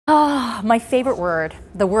My favorite word,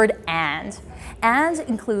 the word and. And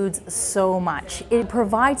includes so much. It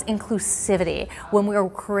provides inclusivity when we are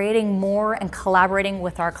creating more and collaborating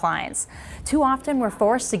with our clients. Too often we're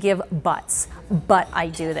forced to give buts. But I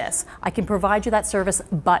do this. I can provide you that service,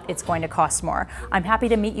 but it's going to cost more. I'm happy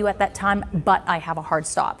to meet you at that time, but I have a hard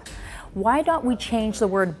stop. Why don't we change the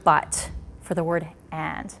word but for the word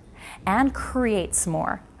and? And creates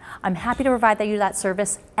more. I'm happy to provide you that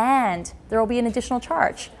service, and there will be an additional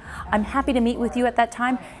charge. I'm happy to meet with you at that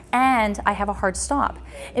time, and I have a hard stop.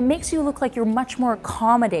 It makes you look like you're much more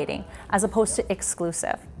accommodating as opposed to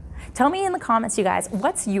exclusive. Tell me in the comments, you guys,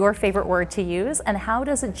 what's your favorite word to use, and how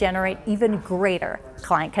does it generate even greater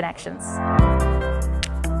client connections?